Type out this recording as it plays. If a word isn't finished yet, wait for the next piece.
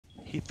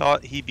He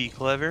thought he'd be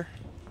clever.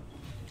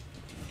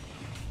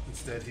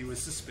 Instead, he was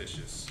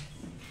suspicious.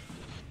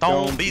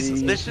 Don't be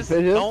suspicious.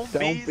 Don't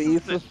be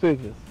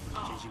suspicious.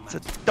 So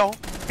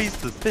don't be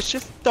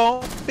suspicious.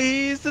 Don't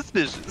be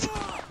suspicious.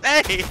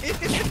 Hey!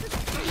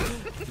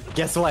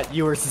 Guess what?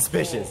 You were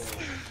suspicious.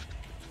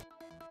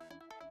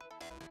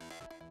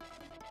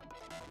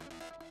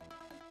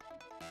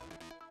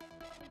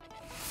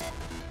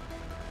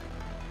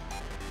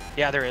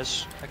 Yeah, there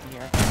is. I can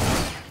hear.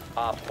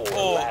 Op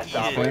 4, last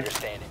operator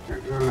standing.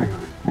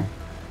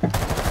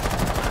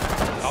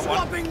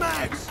 Swapping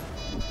mags!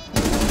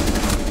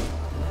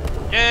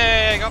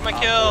 Yay! I got my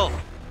kill.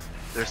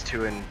 There's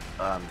two in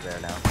there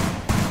now.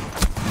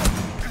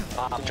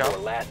 Op 4,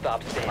 last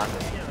stop standing.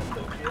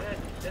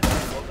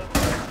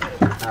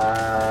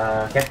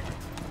 Okay.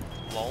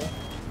 Lol.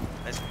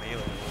 Nice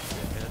melee.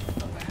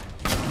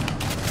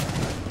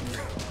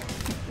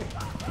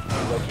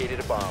 Located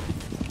a bomb.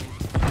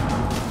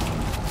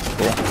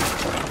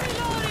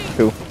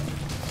 Two.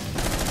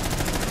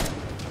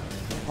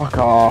 Fuck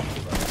off.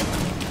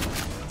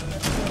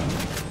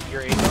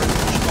 You're 8.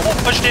 Oh,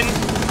 pushed in.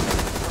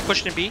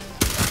 Pushed in B.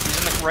 He's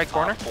in the right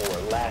corner. Op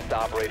 4, last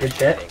operator Good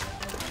shit. standing.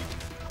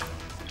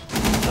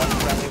 One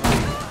friendly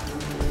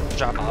Good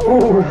job. Op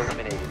 4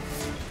 eliminated.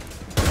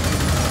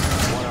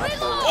 One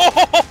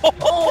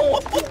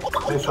Op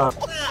 4. Nice shot.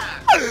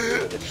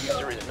 The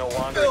diffuser is no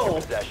longer in your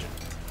possession.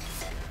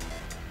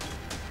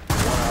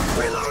 One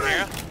Op 4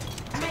 Yeah.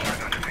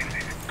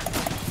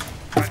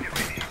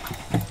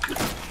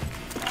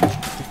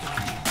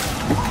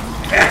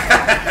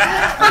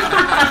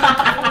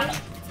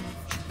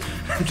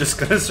 I'm just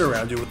gonna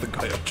surround you with the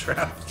coil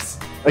traps.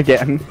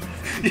 Again.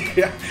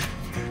 Yeah.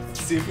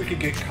 See if we can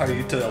get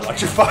Kai to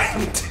electrify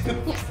him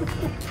too.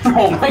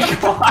 Oh my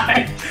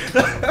god!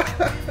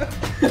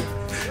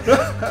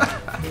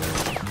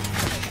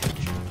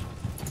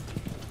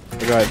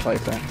 Go ahead,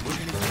 place it.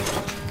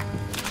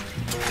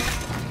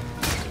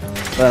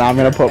 Then I'm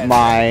gonna put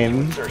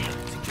mine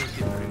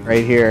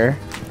right here.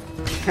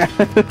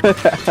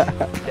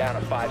 down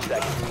to 5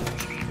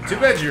 seconds. Too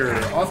bad you're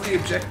off the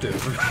objective.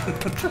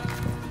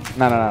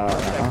 No.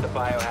 The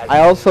biohazard. I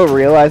also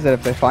realize that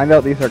if they find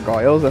out these are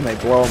goyles and they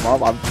blow them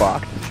up, I'm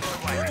fucked.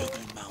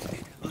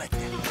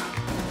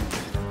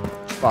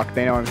 Fuck,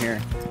 they know I'm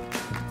here.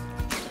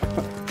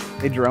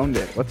 They droned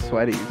it. What's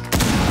sweaties?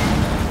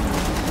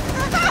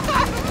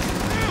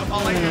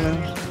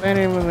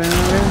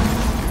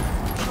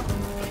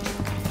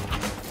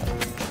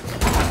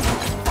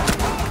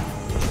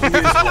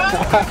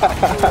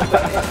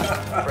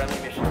 Friendly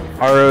mission.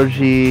 ROG,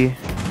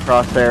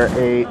 Crosshair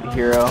 8,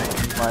 Hero,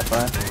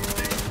 Wi-Fi.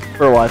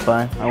 For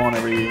Wi-Fi, I won't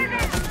ever use it.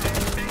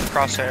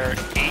 Crosshair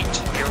 8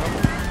 hero.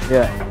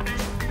 Yeah.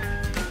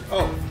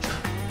 Oh.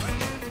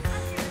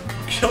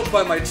 Killed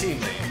by my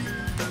teammate.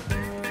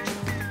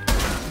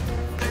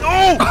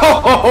 No!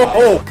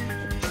 Oh!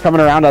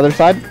 Coming around other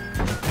side.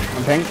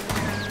 On pink.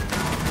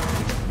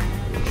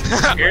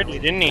 Scared me,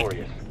 didn't he?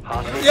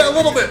 Yeah, a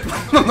little bit.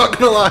 I'm not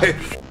gonna lie.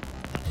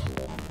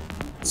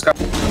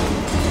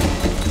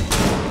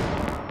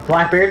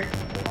 Blackbeard.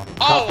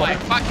 Oh my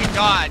fucking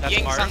god, That's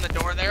Yink's Mark. on the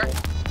door there.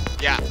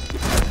 Yeah.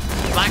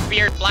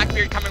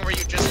 Blackbeard coming where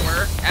you just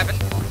were, Evan.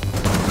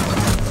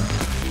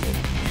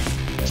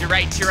 To your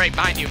right,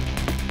 behind you.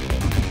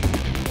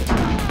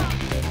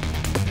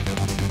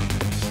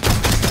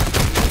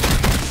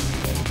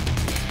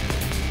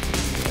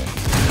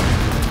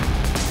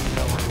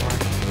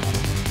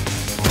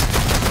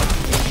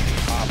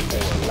 Op 4,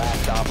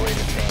 last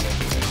operator standing.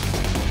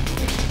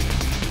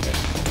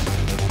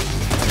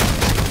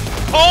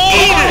 Oh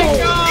my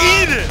God!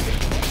 Eat it!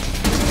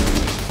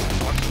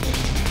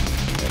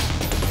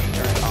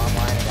 Turn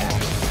online and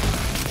active.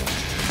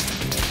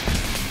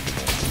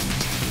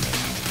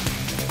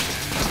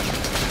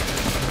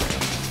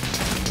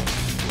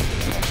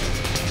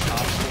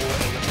 Op 4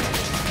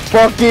 eliminated.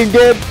 Fucking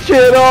get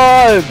shit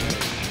on!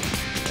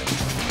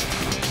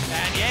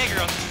 And Jaeger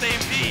on the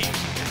same team.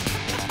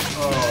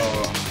 Oh.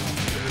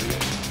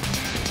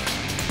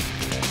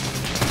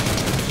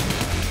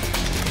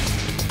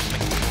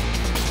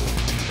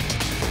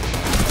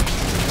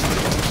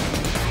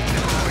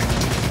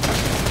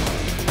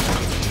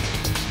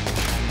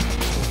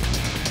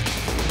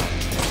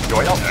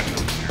 Joy up.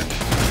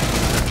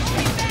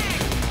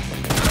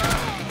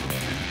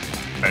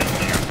 Thank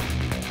you.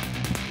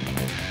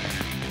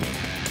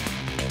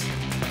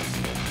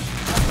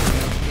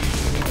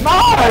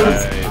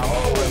 Nice!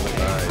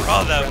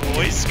 Oh, that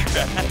voice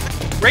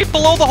crack. Right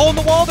below the hole in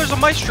the wall, there's a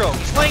maestro.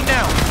 He's laying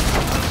down.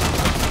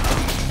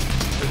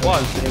 It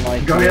was.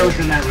 Goyle's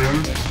in that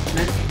room.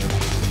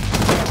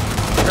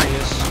 There he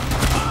is.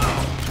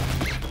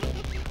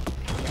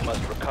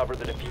 Must recover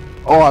the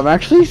diffuser. Oh, I'm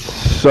actually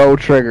so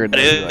triggered to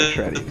do like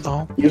Shreddies.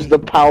 Oh. Use the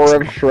power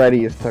of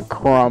Shreddies to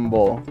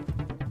crumble.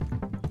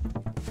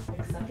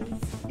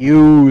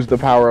 Use the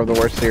power of the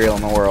worst cereal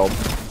in the world.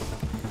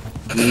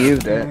 You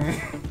used it.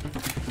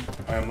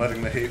 I am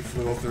letting the hate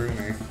flow through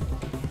me.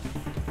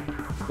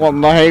 Well,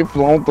 the hate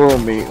flown through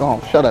me.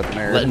 Oh, shut up,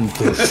 nerd. Letting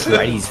the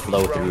shreddies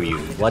flow through you.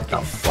 What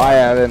the fuck? Bye,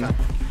 Evan.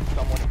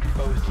 Someone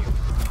exposed you.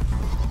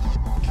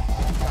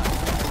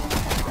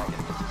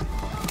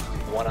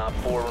 1 on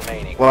 4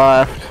 remaining.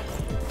 Left.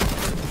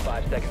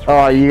 5 seconds.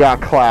 Oh, you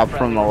got clapped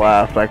from the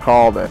left. I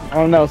called it.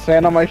 Oh no,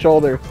 stand on my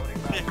shoulder.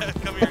 Yeah,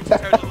 come here.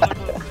 Charge a little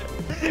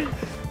closer.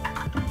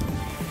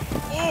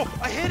 Oh,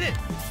 I hit it.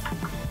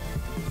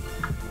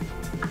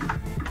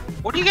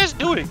 What are you guys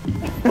doing?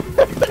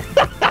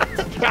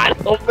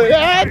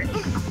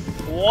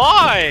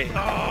 Why?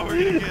 Oh,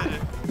 we're gonna get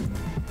it.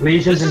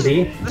 Legions and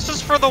B. This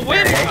is for the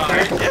win.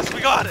 Yes, we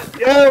got it.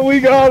 Yeah, we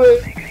got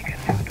it.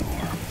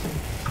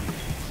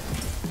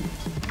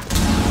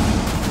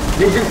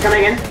 Legions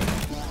coming in.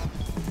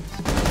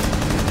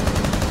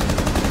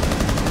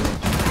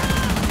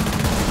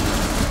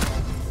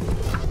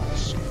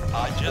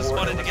 I just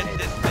wanted to get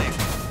this thing.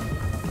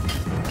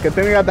 Good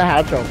thing we got the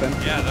hatch open.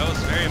 Yeah, that was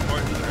very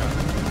important to the round.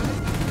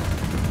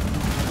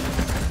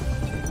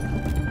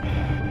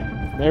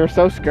 They were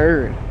so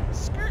scared.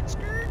 Skirt,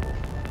 skirt.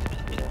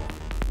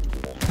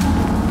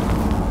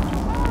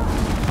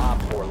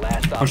 Op 4,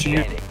 last stop Pushing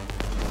you. standing.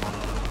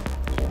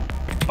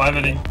 5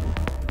 inning.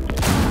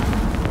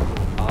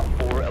 Op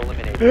 4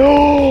 eliminated.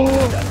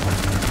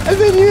 And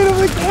then you hit him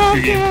with that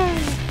guy.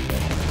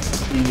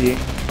 Easy.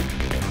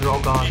 You're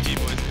all gone. GG,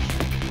 boys.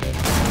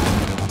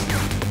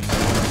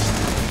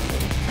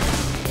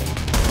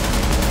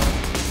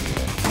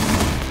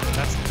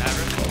 That's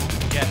average.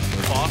 Get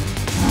fucked.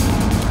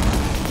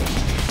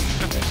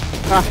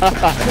 I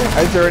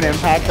threw an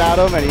impact at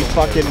him and he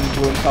fucking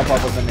blew himself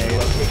up with a nade.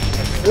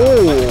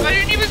 Ooh. I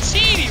didn't even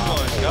see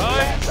anyone,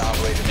 guys. Last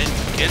operator. And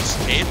kids,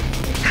 Abe.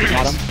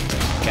 Got him.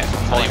 Okay,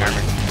 pulling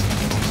armor.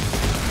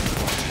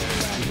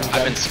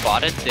 I've been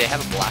spotted. They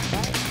have a black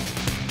eye.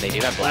 They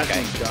do have black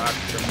eye.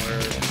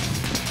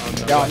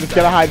 Yeah, I'm just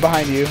gonna hide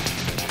behind you.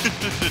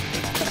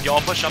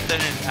 Y'all push up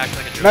then and act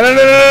like a jerk. No, no, no,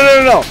 no, no,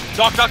 no, no.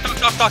 Doc, doc, doc,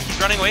 doc, doc. He's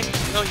running away.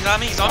 No, he's on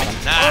me. He's on me.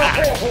 Nah.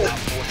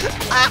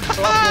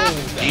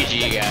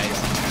 GG, guys.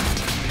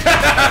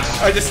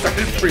 I just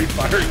started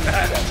pre-firing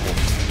that.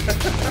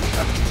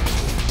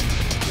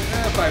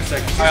 5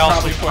 seconds. He's I also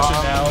probably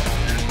pushing now.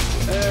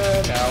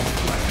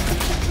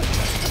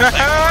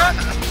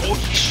 Oh,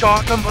 he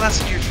shotgun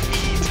blasted your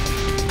feet.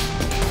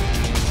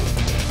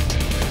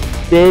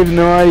 Dave's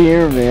not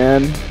here,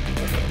 man.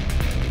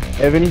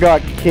 Evan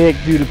got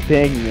kicked due to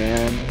ping,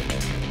 man.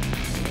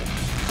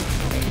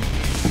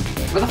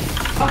 Where the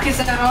fuck is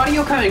that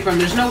audio coming from?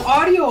 There's no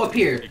audio up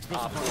here.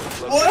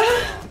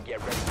 What? Get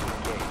ready to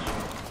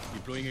engage.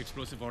 Deploying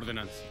explosive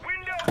ordnance.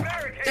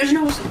 There's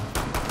no.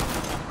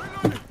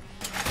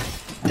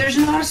 There's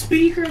not a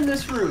speaker in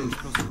this room.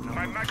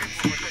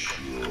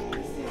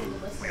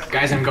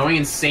 Guys, I'm going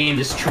insane.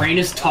 This train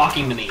is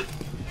talking to me.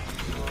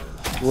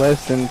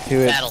 Listen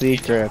to its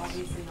secrets.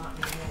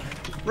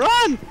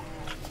 Run!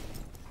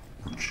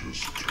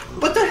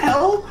 What the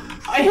hell?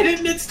 I hit it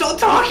and it's still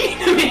talking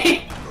to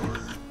me.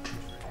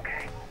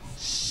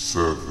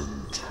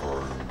 7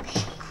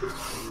 times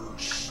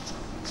cursed.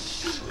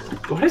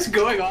 What is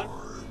going on?